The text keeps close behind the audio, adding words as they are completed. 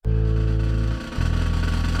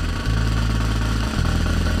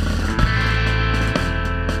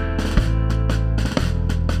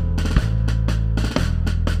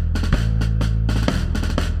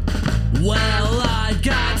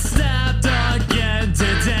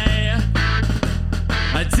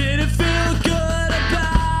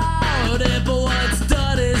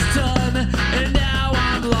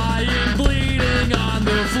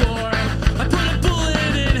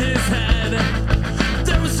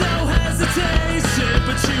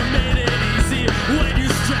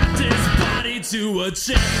a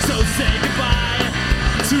chick, so say goodbye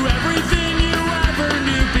to everything you ever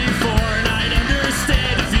knew before. And I'd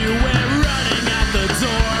understand if you went running out the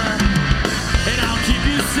door. And I'll keep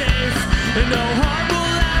you safe, and no harm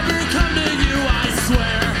will ever come to you, I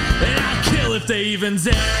swear. And I'll kill if they even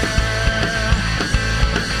dare.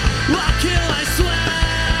 I'll kill, I swear.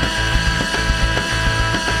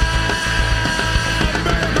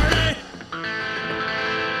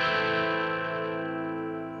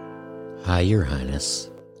 Hi, Your Highness.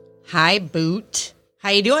 Hi, Boot.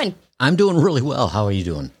 How you doing? I'm doing really well. How are you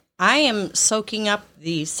doing? I am soaking up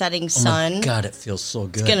the setting sun. Oh my God, it feels so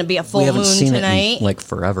good. It's going to be a full we haven't moon seen tonight. It in, like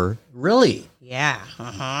forever. Really? Yeah.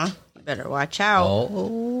 You better watch out.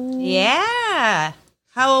 Oh. Yeah.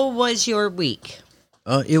 How was your week?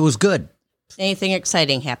 It was good. Anything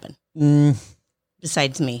exciting happen?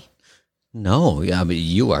 Besides me? No, I mean,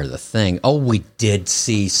 you are the thing. Oh, we did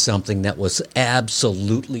see something that was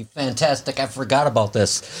absolutely fantastic. I forgot about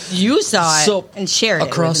this. You saw it and shared it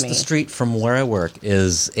across with me. the street from where I work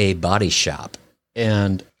is a body shop,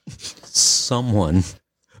 and someone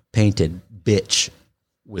painted bitch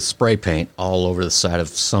with spray paint all over the side of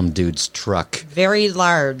some dude's truck. Very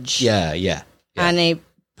large. Yeah. On a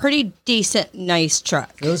pretty decent, nice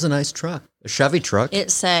truck. It was a nice truck. A Chevy truck.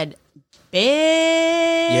 It said, bitch.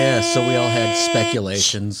 Yeah, so we all had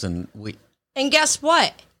speculations, and And guess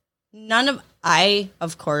what? I,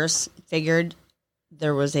 of course, figured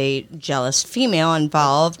there was a jealous female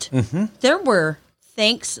involved. Mm-hmm. There were,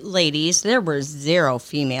 thanks, ladies, there were 0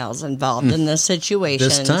 females involved in this situation.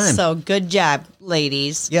 This time. So good job,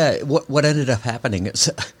 ladies. Yeah, what ended up happening is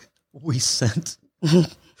we sent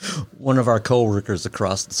one of our coworkers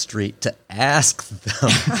across the street to ask them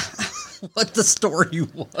what the story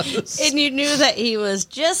was. And you knew that he was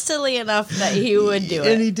just silly enough that he would do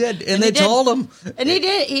it. And he did. And they told him. And he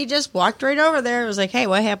did. He just walked right over there. It was like, hey,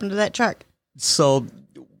 what happened to that truck? So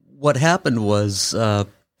what happened was the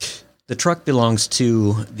truck belongs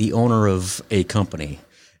to the owner of a company,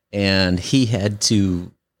 and he had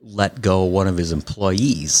to let go one of his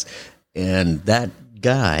employees. And that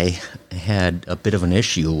guy had a bit of an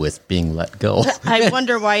issue with being let go. I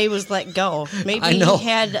wonder why he was let go. Maybe I know. he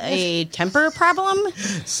had a temper problem?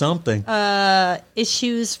 Something.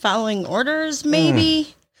 Issues following orders,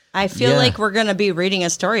 maybe? I feel like we're going to be reading a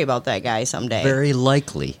story about that guy someday. Very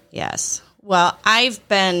likely. Yes. Well, I've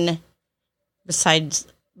been, besides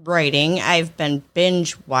writing, I've been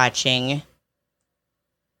binge watching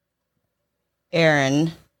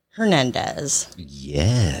Aaron Hernandez.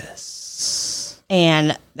 Yes.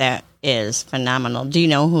 And that is phenomenal. Do you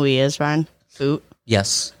know who he is, Ron? Boot?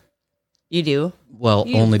 Yes. You do? Well,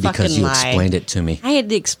 You only because fucking you lie. explained it to me. I had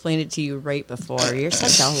to explain it to you right before. You're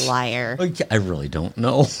such a liar. I really don't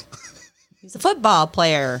know. He's a football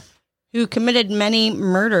player who committed many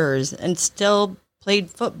murders and still played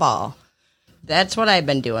football. That's what I've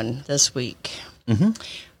been doing this week. Mm-hmm.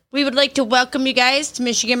 We would like to welcome you guys to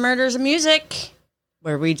Michigan Murders and Music,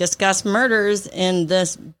 where we discuss murders in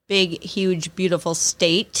this big, huge, beautiful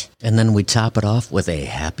state. And then we top it off with a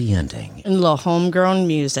happy ending. And a little homegrown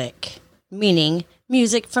music, meaning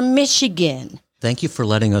music from Michigan. Thank you for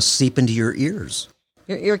letting us seep into your ears.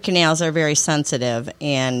 Your ear canals are very sensitive,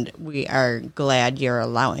 and we are glad you're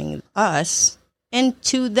allowing us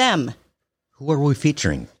into them. Who are we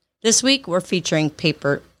featuring? This week, we're featuring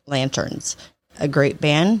Paper Lanterns, a great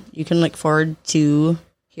band. You can look forward to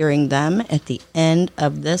hearing them at the end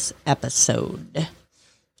of this episode.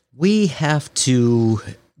 We have to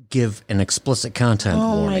give an explicit content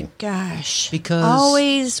Oh warning. my gosh. Because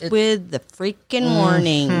always with the freaking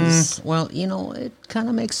warnings. Well, it kind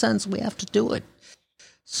of makes sense. We have to do it.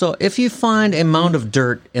 So if you find a mound of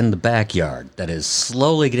dirt in the backyard that is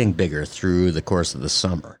slowly getting bigger through the course of the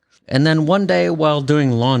summer, and then one day while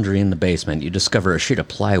doing laundry in the basement, you discover a sheet of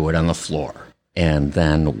plywood on the floor, and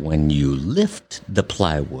then when you lift the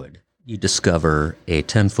plywood, you discover a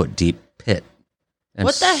 10-foot deep pit. And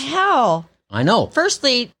What the hell? I know.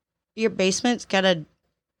 Firstly, your basement's got a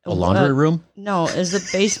laundry room? No, does the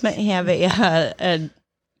basement have a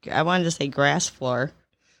I wanted to say grass floor.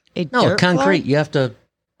 No, dirt concrete. floor? You have to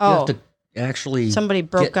Oh, actually... somebody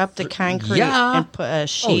broke up the concrete Yeah. and put a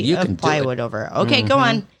sheet you can of do plywood over it. Okay, go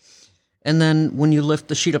on. And then when you lift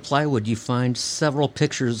the sheet of plywood, you find several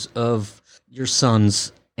pictures of your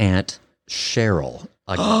son's Aunt Cheryl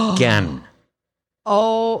again.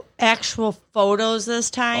 Oh, actual photos this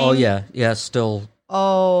time? Oh, yeah, still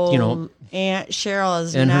Oh, Aunt Cheryl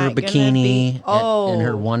is in her not gonna bikini, be, in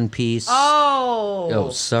her one piece. Oh,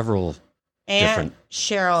 Several Aunt different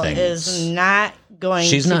Cheryl things. is not going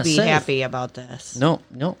She's to not be safe. happy about this. No,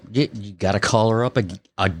 you got to call her up again.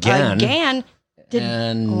 Again,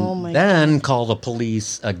 Oh my then call the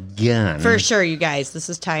police again. For sure, you guys. This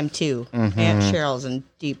is time 2. Aunt Cheryl's in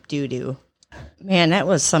deep doo-doo. Man, that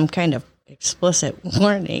was some kind of explicit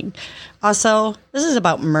warning. Also, this is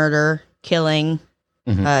about murder, killing,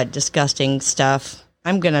 disgusting stuff.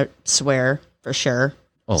 I'm going to swear for sure.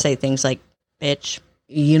 Oh. Say things like bitch.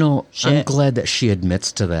 You know, I'm Shit. glad that she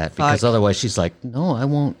admits to that because Fuck. otherwise she's like, no, I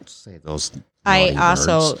won't say those I naughty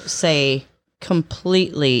also words. say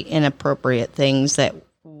completely inappropriate things that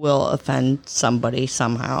will offend somebody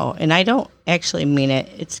somehow. And I don't actually mean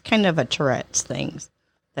it. It's kind of a Tourette's thing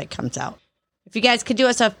that comes out. If you guys could do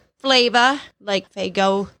us a flavor, like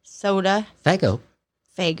Faygo soda, Faygo.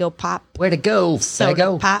 Faygo pop, Way to go, soda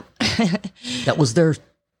Faygo. pop. That was their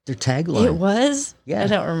tagline. It was? Yeah. I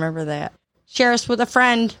don't remember that. Share us with a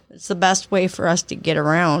friend. It's the best way for us to get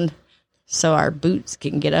around so our boots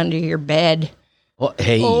can get under your bed. Well,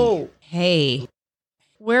 hey. Oh, hey.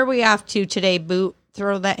 Where are we off to today, Boot?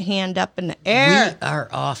 Throw that hand up in the air. We are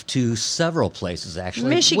off to several places, actually.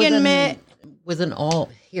 Michigan, Within all...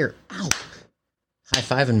 Here. Ow.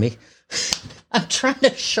 High-fiving me. I'm trying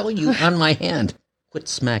to show you on my hand. Quit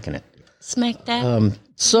smacking it. Smack that.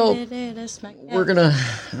 So... Smack that. We're going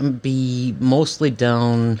to be mostly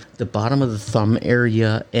down the bottom of the thumb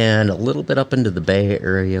area and a little bit up into the bay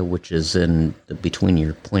area, which is in between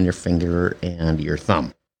your pointer finger and your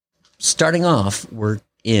thumb. Starting off, we're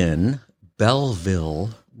in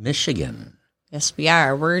Belleville, Michigan. Yes, we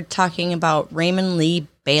are. We're talking about Raymond Lee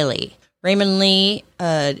Bailey. Raymond Lee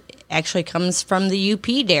actually comes from the UP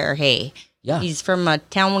there, hey. Yeah. He's from a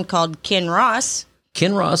town called Kinross.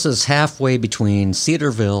 Kinross is halfway between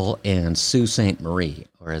Cedarville and Sault Ste. Marie,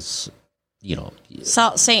 or as, you know...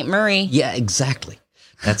 Sault Ste. Marie. Yeah, exactly.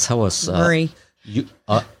 That's how us... Marie.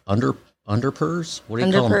 Underpers? What do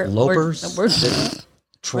you call them? Lopers?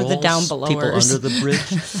 We're the down belowers. People under the bridge.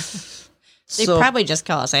 They probably just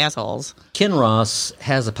call us assholes. Kinross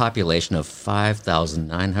has a population of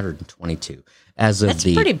 5,922 as of That's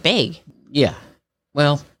pretty big. Yeah.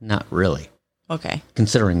 Well, not really. Okay.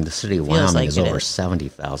 Considering the city of Feels Wyoming like is it over is.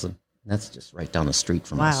 70,000. That's just right down the street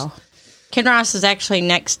from us. Wow. Kinross is actually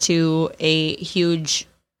next to a huge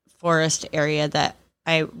forest area that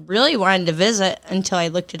I really wanted to visit until I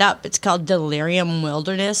looked it up. It's called Delirium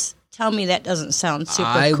Wilderness. Tell me that doesn't sound super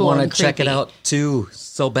I cool want and to check it creepy. out too,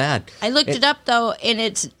 so bad. I looked it up though, and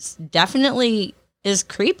it's definitely is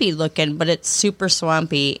creepy looking, but it's super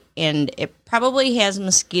swampy, and it probably has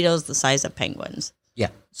mosquitoes the size of penguins.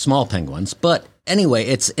 Yeah, small penguins. But anyway,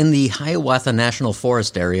 it's in the Hiawatha National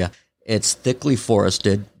Forest area. It's thickly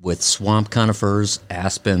forested with swamp conifers,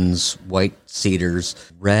 aspens, white cedars,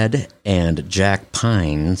 red and jack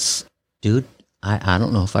pines. Dude, I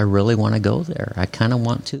don't know if I really want to go there. I kind of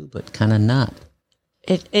want to, but kind of not.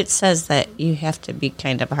 It says that you have to be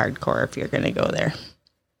kind of hardcore if you're going to go there.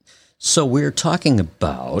 So we're talking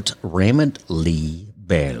about Raymond Lee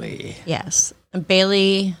Bailey. Yes.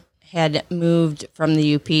 Bailey had moved from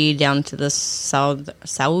the UP down to the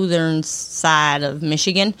southern side of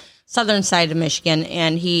Michigan,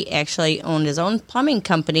 and he actually owned his own plumbing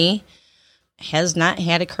company, has not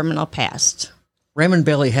had a criminal past. Raymond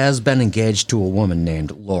Bailey has been engaged to a woman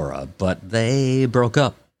named Laura, but they broke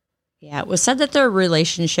up. Yeah, it was said that their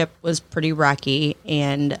relationship was pretty rocky,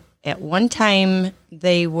 and at one time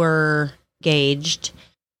they were engaged,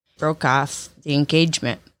 broke off the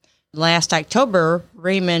engagement. Last October,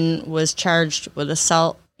 Raymond was charged with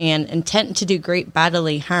assault and intent to do great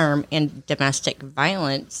bodily harm and domestic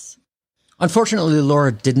violence. Unfortunately,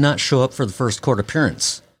 Laura did not show up for the first court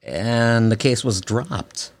appearance, and the case was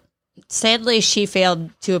dropped. Sadly, she failed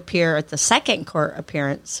to appear at the second court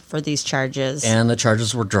appearance for these charges. And the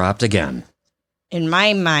charges were dropped again. In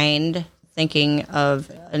my mind, thinking of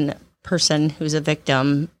a person who's a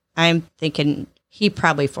victim, I'm thinking he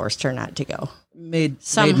probably forced her not to go. Made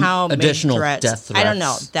additional threats. death threats. I don't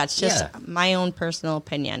know. That's just my own personal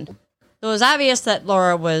opinion. It was obvious that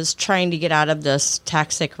Laura was trying to get out of this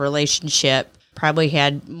toxic relationship, probably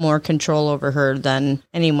had more control over her than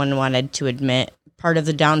anyone wanted to admit. Part of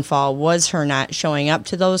the downfall was her not showing up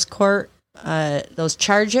to those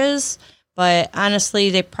charges. But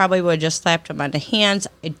honestly, they probably would have just slapped him on the hands.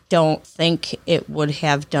 I don't think it would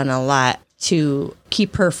have done a lot to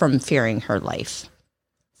keep her from fearing her life.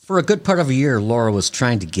 For a good part of a year, Laura was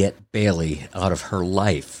trying to get Bailey out of her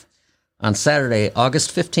life. On Saturday,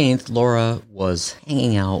 August 15th, Laura was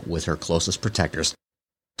hanging out with her closest protectors,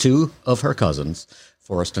 two of her cousins,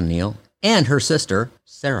 Forrest and Neil, and her sister,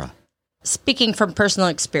 Sarah. Speaking from personal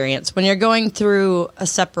experience, when you're going through a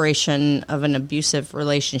separation of an abusive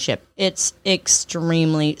relationship, it's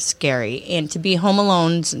extremely scary. And to be home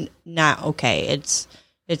alone's not okay. It's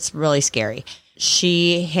really scary.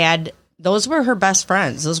 those were her best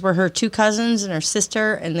friends. Those were her two cousins and her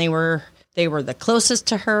sister, and they were the closest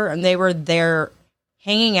to her, and they were there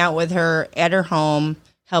hanging out with her at her home,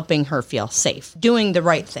 helping her feel safe, doing the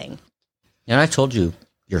right thing. And I told you,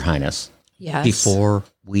 Your Highness, Yes. before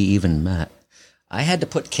we even met, I had to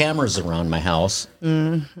put cameras around my house,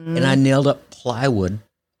 and I nailed up plywood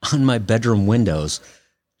on my bedroom windows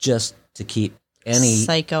just to keep any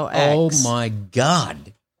Psycho X. Oh my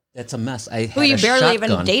God, that's a mess. I had Who you a barely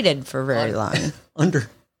shotgun even dated for very long.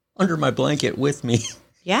 under my blanket with me.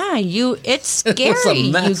 Yeah, it's It was a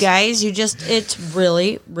scary, mess. you guys. It's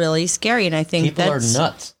really, really scary. And I think People are nuts.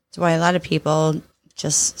 that's why a lot of people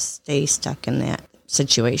just stay stuck in that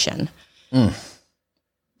situation.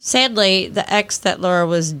 Sadly, the ex that Laura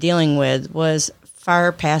was dealing with was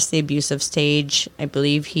far past the abusive stage. I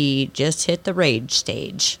believe he just hit the rage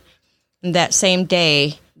stage. And that same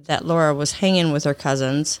day that Laura was hanging with her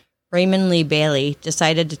cousins, Raymond Lee Bailey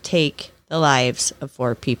decided to take the lives of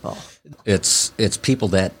 4 people. It's people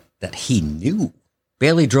that he knew.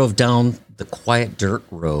 Bailey drove down the quiet dirt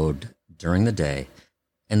road during the day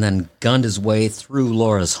and then gunned his way through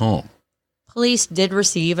Laura's home. Police did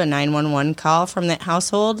receive a 911 call from that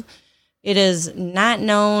household. It is not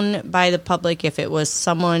known by the public if it was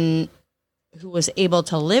someone who was able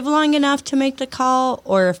to live long enough to make the call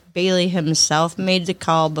or if Bailey himself made the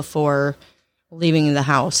call before leaving the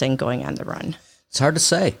house and going on the run. It's hard to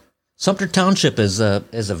say. Sumter Township is a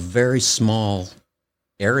very small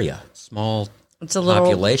area, small It's a little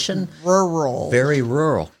population, rural. very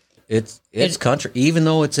rural. It's country, even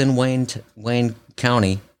though it's in Wayne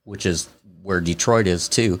County, which is where Detroit is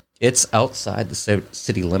too. It's outside the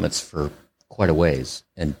city limits for quite a ways,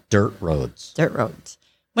 and dirt roads. Dirt roads.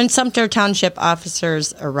 When Sumter Township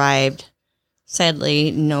officers arrived, sadly,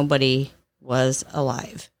 nobody was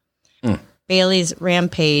alive. Bailey's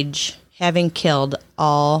rampage having killed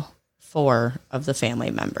all 4 of the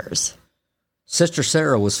family members. Sister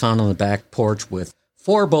Sarah was found on the back porch with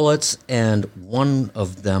 4 bullets, and one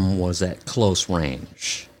of them was at close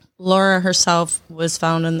range. Laura herself was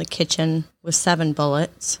found in the kitchen with 7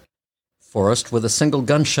 bullets. Forrest with a single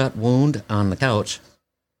gunshot wound on the couch.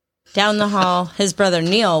 Down the hall, his brother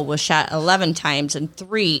Neil was shot 11 times and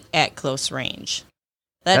 3 at close range.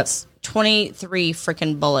 That's 23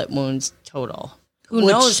 freaking bullet wounds total. Who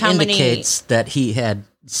knows how many? Which indicates that he had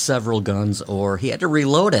several guns or he had to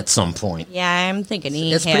reload at some point. Yeah, I'm thinking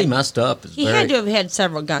It's pretty messed up. He had to have had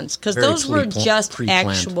several guns because very those were just pre-planned.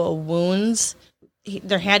 actual wounds.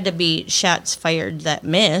 There had to be shots fired that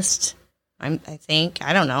missed. I think.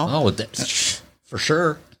 I don't know. Oh, for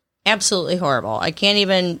sure. Absolutely horrible. I can't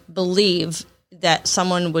even believe that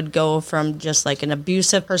someone would go from just like an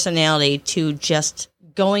abusive personality to just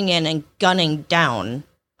going in and gunning down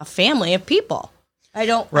a family of people. I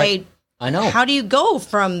know. How do you go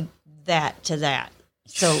from that to that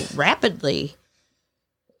so rapidly?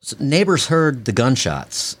 So neighbors heard the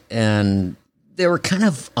gunshots and they were kind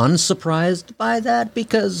of unsurprised by that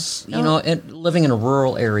because, living in a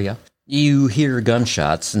rural area, you hear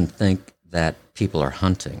gunshots and think that people are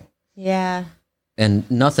hunting. Yeah. And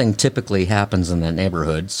nothing typically happens in that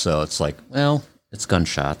neighborhood, so it's like, well, it's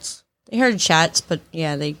gunshots. They heard shots, but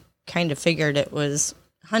yeah, they kind of figured it was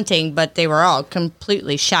hunting, but they were all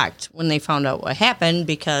completely shocked when they found out what happened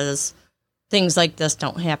because things like this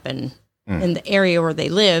don't happen in the area where they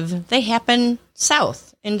live. They happen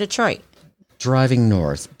south in Detroit. Driving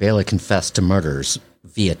north, Bailey confessed to murders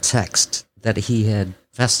via text that he had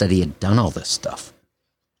done all this stuff.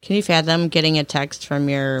 Can you fathom getting a text from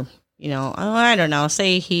your, I don't know,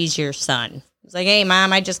 say he's your son. It's like, hey,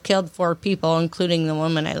 Mom, I just killed 4 people, including the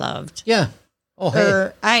woman I loved. Yeah. Oh, hey.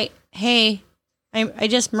 Or, I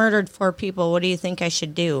just murdered 4 people. What do you think I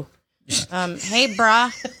should do? Hey,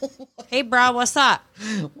 brah. Hey, brah, what's up?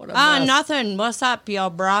 Nothing. What's up, yo,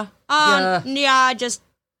 brah? Yeah, I just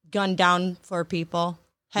gunned down 4 people.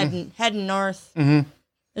 Heading north. Mm-hmm.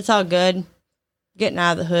 It's all good. Getting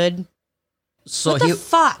out of the hood. So what the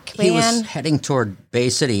fuck, man? He was heading toward Bay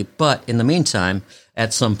City, but in the meantime,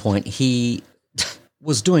 at some point, he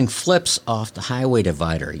was doing flips off the highway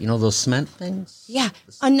divider. You know those cement things? Yeah.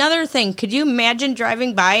 Another thing, could you imagine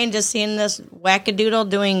driving by and just seeing this wackadoodle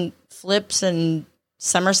doing flips and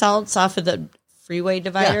somersaults off of the freeway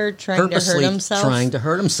divider, trying to hurt himself? Trying to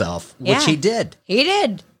hurt himself, which he did. He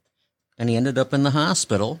did. And he ended up in the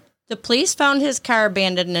hospital. The police found his car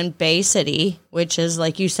abandoned in Bay City, which is,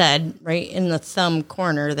 like you said, right in the thumb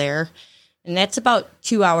corner there. And that's about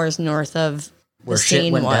 2 hours north of where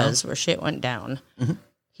shit went down. Mm-hmm.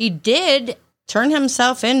 He did turned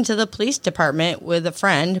himself into the police department with a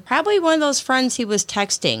friend, probably one of those friends he was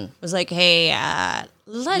texting. Was like, hey,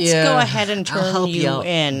 let's go ahead and I'll turn help you out,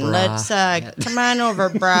 in. brah. Let's come on over,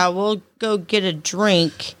 brah. We'll go get a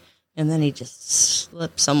drink. And then he just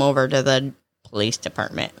slips him over to the police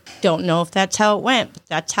department. Don't know if that's how it went, but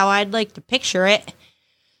that's how I'd like to picture it.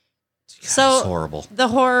 So It's horrible. the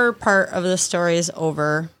horror part of the story is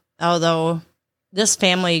over, although this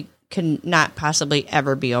family could not possibly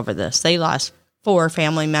ever be over this. They lost 4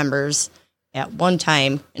 family members at one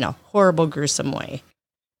time in a horrible, gruesome way.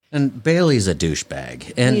 And Bailey's a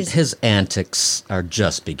douchebag, and He's- his antics are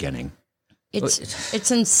just beginning.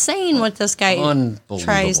 It's insane what this guy Unbelievable.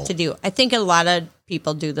 tries to do. I think a lot of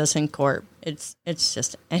people do this in court. It's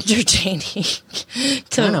just entertaining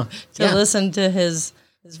to Yeah. listen to his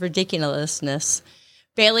ridiculousness.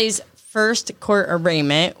 Bailey's first court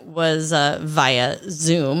arraignment was via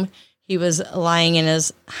Zoom. He was lying in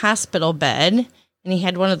his hospital bed, and he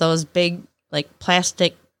had one of those big, like,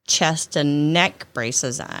 plastic chest and neck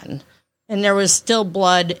braces on. And there was still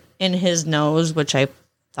blood in his nose, which I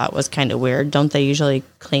thought was kind of weird. Don't they usually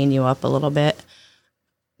clean you up a little bit?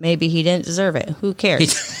 Maybe he didn't deserve it. Who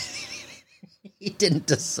cares? He didn't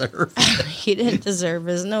deserve it. He didn't deserve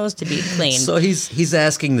his nose to be clean. So he's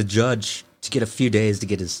asking the judge to get a few days to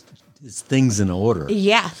get his things in order.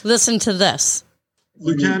 Yeah, listen to this.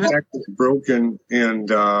 Lieutenant, back is broken, and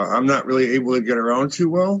I'm not really able to get around too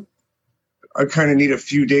well. I kind of need a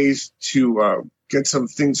few days to get some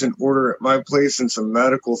things in order at my place and some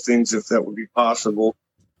medical things, if that would be possible.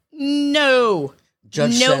 No.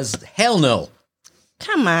 Judge Nope. says, hell no.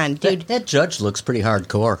 Come on, dude. That judge looks pretty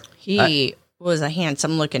hardcore. He was a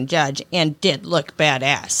handsome-looking judge and did look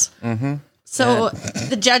badass. Mm-hmm. So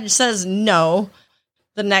the judge says no.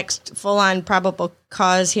 The next full-on probable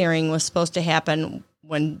cause hearing was supposed to happen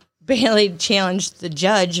when Bailey challenged the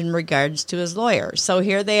judge in regards to his lawyer. So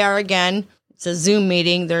here they are again. It's a Zoom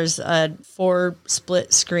meeting. There's a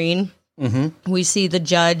 4-split screen. Mm-hmm. We see the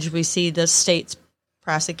judge. We see the state's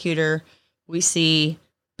prosecutor. We see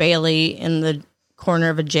Bailey in the corner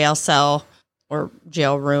of a jail cell or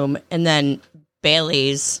jail room. And then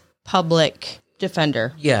Bailey's public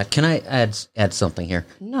defender. Yeah, can I add something here?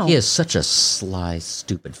 No. He is such a sly,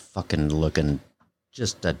 stupid, fucking looking,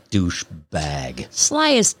 just a douche bag. Sly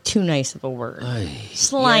is too nice of a word.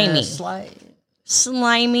 Slimy.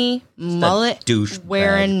 Slimy, mullet douche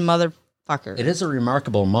wearing motherfucker. It is a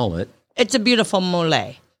remarkable mullet. It's a beautiful mole,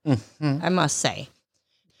 I must say.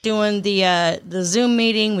 Doing the Zoom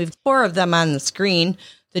meeting, we've 4 of them on the screen.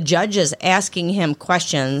 The judge is asking him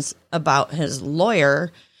questions about his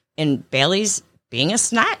lawyer, and Bailey's being a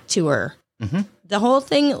snot to her. Mm-hmm. The whole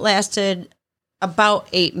thing lasted about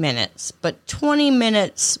 8 minutes, but 20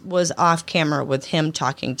 minutes was off camera with him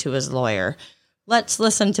talking to his lawyer. Let's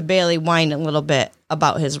listen to Bailey whine a little bit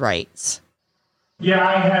about his rights. Yeah,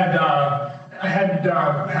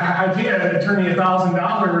 I paid an attorney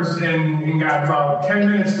 $1,000 and got about 10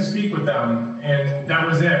 minutes to speak with them, and that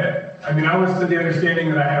was it. I mean, I was to the understanding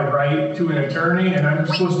that I had a right to an attorney, and I'm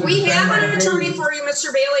supposed to. We defend have my an case. attorney for you,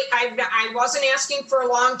 Mr. Bailey. I wasn't asking for a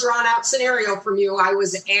long, drawn-out scenario from you. I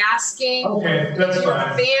was asking Okay, that's if your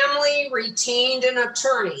fine. family retained an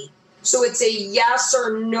attorney. So it's a yes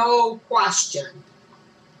or no question.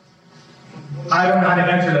 I don't know how to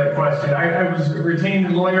answer that question. I was a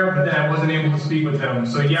retained lawyer, but then I wasn't able to speak with him.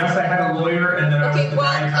 So yes, I had a lawyer, and then I was Okay,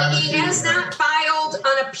 denied time well, to he speak has with him. not filed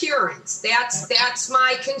an appearance. That's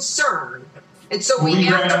my concern. And so we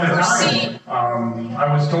have ran to out of proceed. time.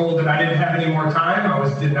 I was told that I didn't have any more time. I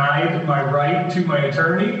was denied my right to my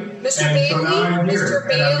attorney. Mr. and Bailey, so now I'm here,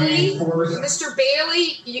 Mr. and I'm being Bailey, forced- Mr.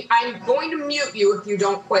 Bailey, I'm going to mute you if you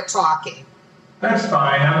don't quit talking. That's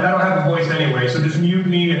fine. I don't have a voice anyway, so just mute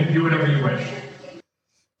me and do whatever you wish.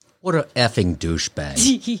 What a effing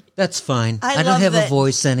douchebag. That's fine. I don't love have that. a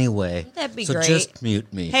voice anyway. That'd be so great. just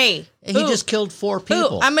mute me. Hey, He boo. just killed 4 Boo,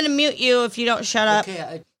 people. I'm going to mute you if you don't shut up.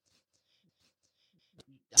 Okay,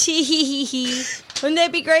 Wouldn't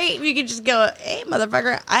that be great if you could just go, hey,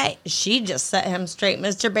 motherfucker, she just set him straight.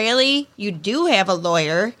 Mr. Bailey, you do have a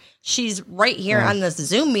lawyer. She's right here on this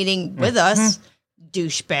Zoom meeting with us,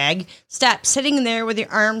 douchebag. Stop sitting there with your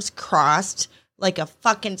arms crossed like a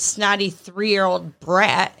fucking snotty 3-year-old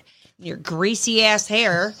brat. Your greasy ass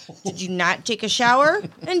hair. Did you not take a shower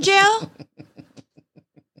in jail?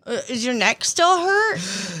 Is your neck still hurt?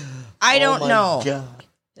 I don't know. God.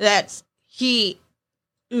 That's he.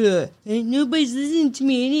 Nobody's listening to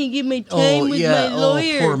me. I need to get my time with my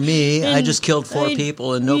lawyer. poor me. I And just killed 4 I-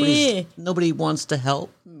 people and nobody wants to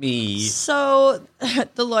help me. So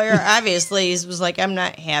the lawyer obviously was like, I'm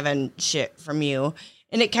not having shit from you.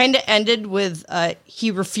 And it kind of ended with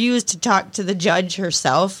he refused to talk to the judge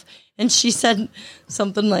herself. And she said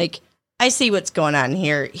something like, I see what's going on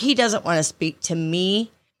here. He doesn't want to speak to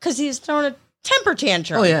me because he's throwing a temper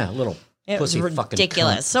tantrum. Oh, yeah, a little It was pussy fucking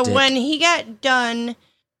ridiculous. cunt So dick. when he got done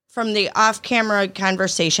from the off-camera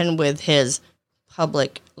conversation with his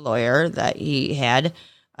public lawyer that he had,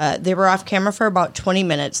 they were off camera for about 20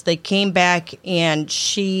 minutes. They came back and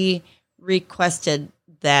she requested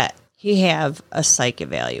that he have a psych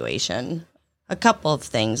evaluation. A couple of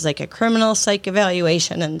things, like a criminal psych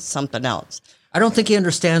evaluation and something else. I don't think he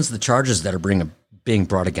understands the charges that are being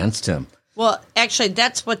brought against him. Well, actually,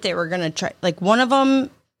 that's what they were going to try. Like, one of them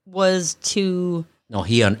was to... No,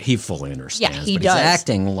 he fully understands. Yeah, he but does. He's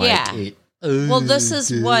acting like... Yeah. Well, this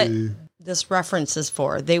is what this reference is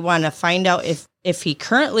for. They want to find out if he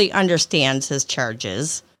currently understands his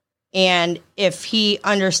charges and if he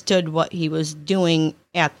understood what he was doing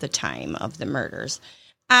at the time of the murders.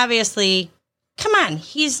 Obviously, come on,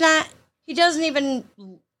 he doesn't even...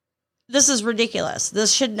 This is ridiculous.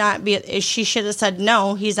 This should not be... She should have said,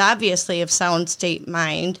 no, he's obviously of sound state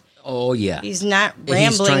mind. Oh, yeah. He's not He's trying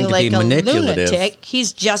rambling to like be a manipulative. lunatic.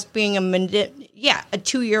 He's just being a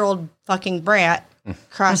 2-year-old fucking brat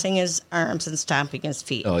crossing his arms and stomping his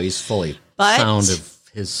feet. Oh, he's fully But- sound of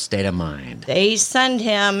his state of mind. They send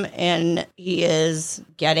him, and he is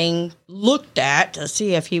getting looked at to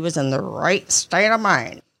see if he was in the right state of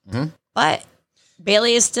mind. Mm-hmm. But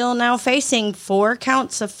Bailey is still now facing 4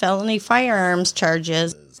 counts of felony firearms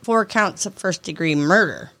charges, 4 counts of first-degree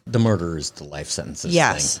murder. The murder is the life sentences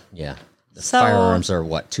Yes. thing. Yeah. The So- firearms are,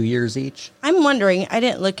 2 years each? I'm wondering, I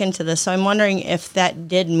didn't look into this, so I'm wondering if that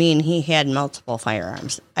did mean he had multiple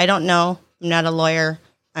firearms. I don't know. I'm not a lawyer.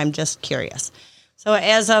 I'm just curious. So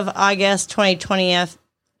as of August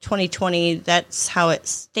 2020, that's how it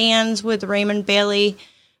stands with Raymond Bailey.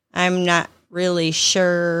 I'm not really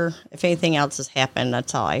sure if anything else has happened.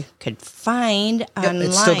 That's all I could find online.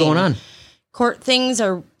 It's still going on. Court things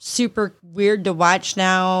are super weird to watch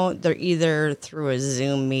now. They're either through a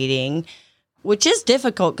Zoom meeting, which is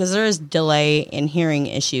difficult because there is delay in hearing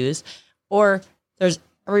issues, or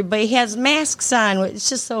everybody has masks on. It's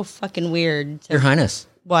just so fucking weird. Your Highness,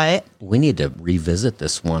 What? we need to revisit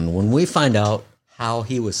this one when we find out how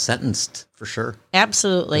he was sentenced for sure.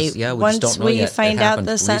 Absolutely. 'Cause, yeah, we Once just don't know we yet. It find out happened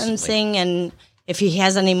the recently. sentencing and if he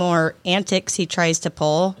has any more antics he tries to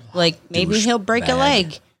pull, like maybe he'll break a douchebag.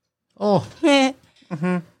 leg. Oh,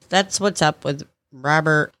 That's what's up with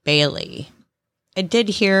Robert Bailey. I did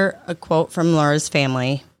hear a quote from Laura's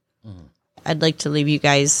family. I'd like to leave you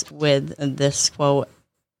guys with this quote.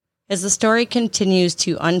 As the story continues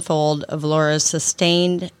to unfold of Laura's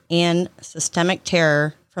sustained and systemic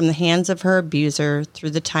terror from the hands of her abuser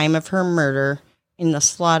through the time of her murder and the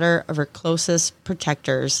slaughter of her closest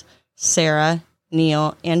protectors, Sarah,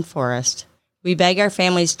 Neil, and Forrest, we beg our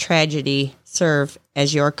family's tragedy serve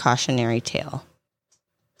as your cautionary tale.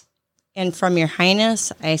 And from Your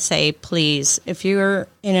Highness, I say, please, if you're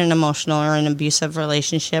in an emotional or an abusive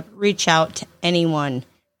relationship, reach out to anyone.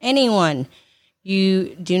 Anyone.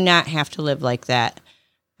 You do not have to live like that.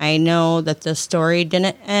 I know that the story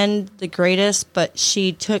didn't end the greatest, but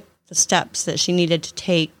she took the steps that she needed to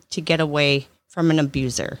take to get away from an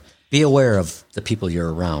abuser. be aware of the people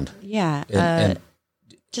you're around. Yeah. And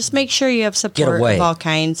Just make sure you have support away. of all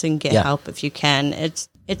kinds and get Yeah. help if you can. It's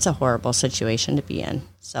a horrible situation to be in.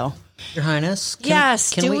 So, Your Highness,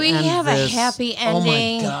 yes. can Do we end have this? a happy Oh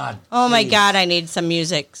ending? my God! Oh my please. God, I need some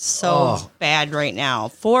music so Oh. bad right now.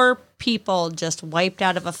 4 people just wiped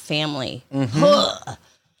out of a family. Mm-hmm. Ugh.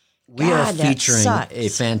 We are God, that featuring sucks. a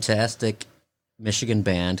fantastic Michigan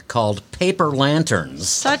band called Paper Lanterns.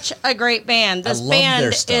 Such a great band. This love their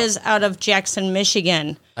band stuff. is out of Jackson,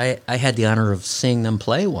 Michigan. I had the honor of seeing them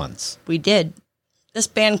play once. We did. This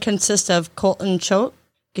band consists of Colton Choate,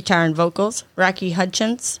 guitar and vocals, Rocky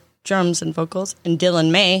Hutchins, drums and vocals, and Dylan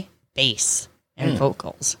May, bass and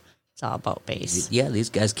vocals. It's all about bass. Yeah, these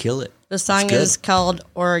guys kill it. The song It's good. is called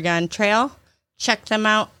Oregon Trail. Check them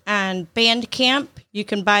out on Bandcamp. You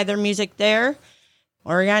can buy their music there.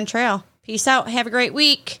 Oregon Trail. Peace out. Have a great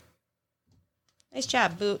week. Nice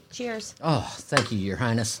job, Boot. Cheers. Oh, thank you, Your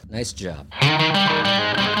Highness. Nice job.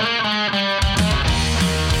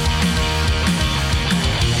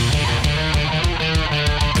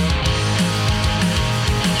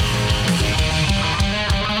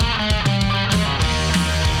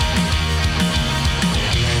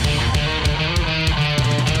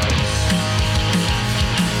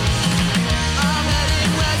 I'm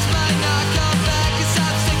heading west, might not come back 'cause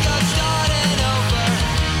I'm sick of starting over.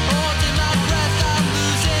 Holding my breath, I'm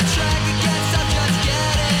losing track. I guess I'm just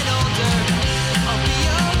getting older. I'll be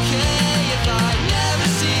okay if I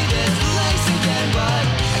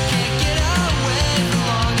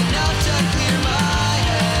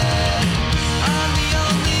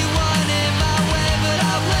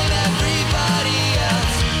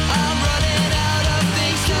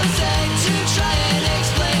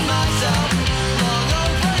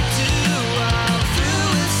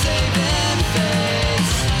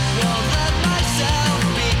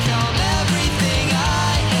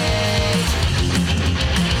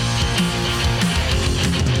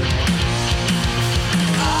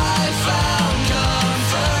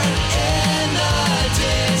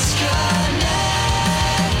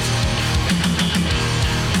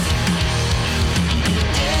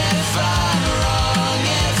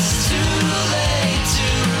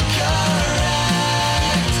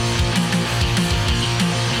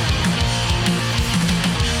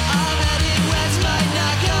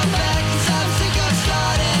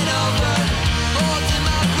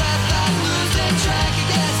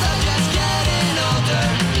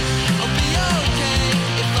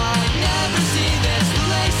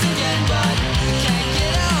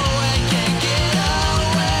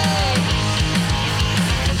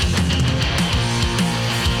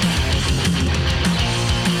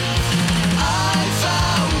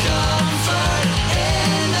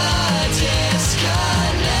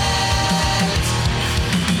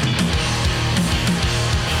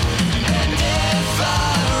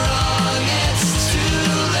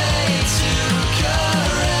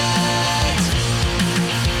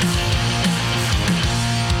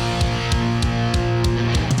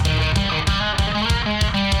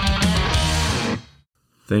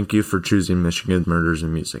Thank you for choosing Michigan Murders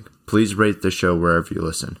and Music. Please rate the show wherever you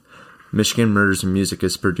listen. Michigan Murders and Music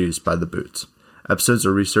is produced by The Boots. Episodes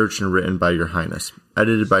are researched and written by Your Highness.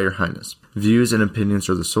 Edited by Your Highness. Views and opinions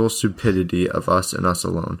are the sole stupidity of us and us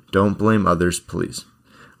alone. Don't blame others, please.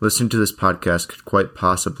 Listening to this podcast could quite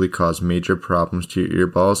possibly cause major problems to your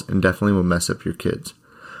earballs and definitely will mess up your kids.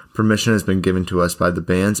 Permission has been given to us by the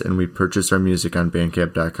bands, and we purchase our music on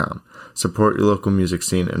Bandcamp.com. Support your local music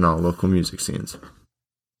scene and all local music scenes.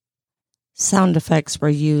 Sound effects were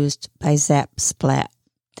used by Zap Splat.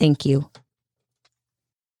 Thank you.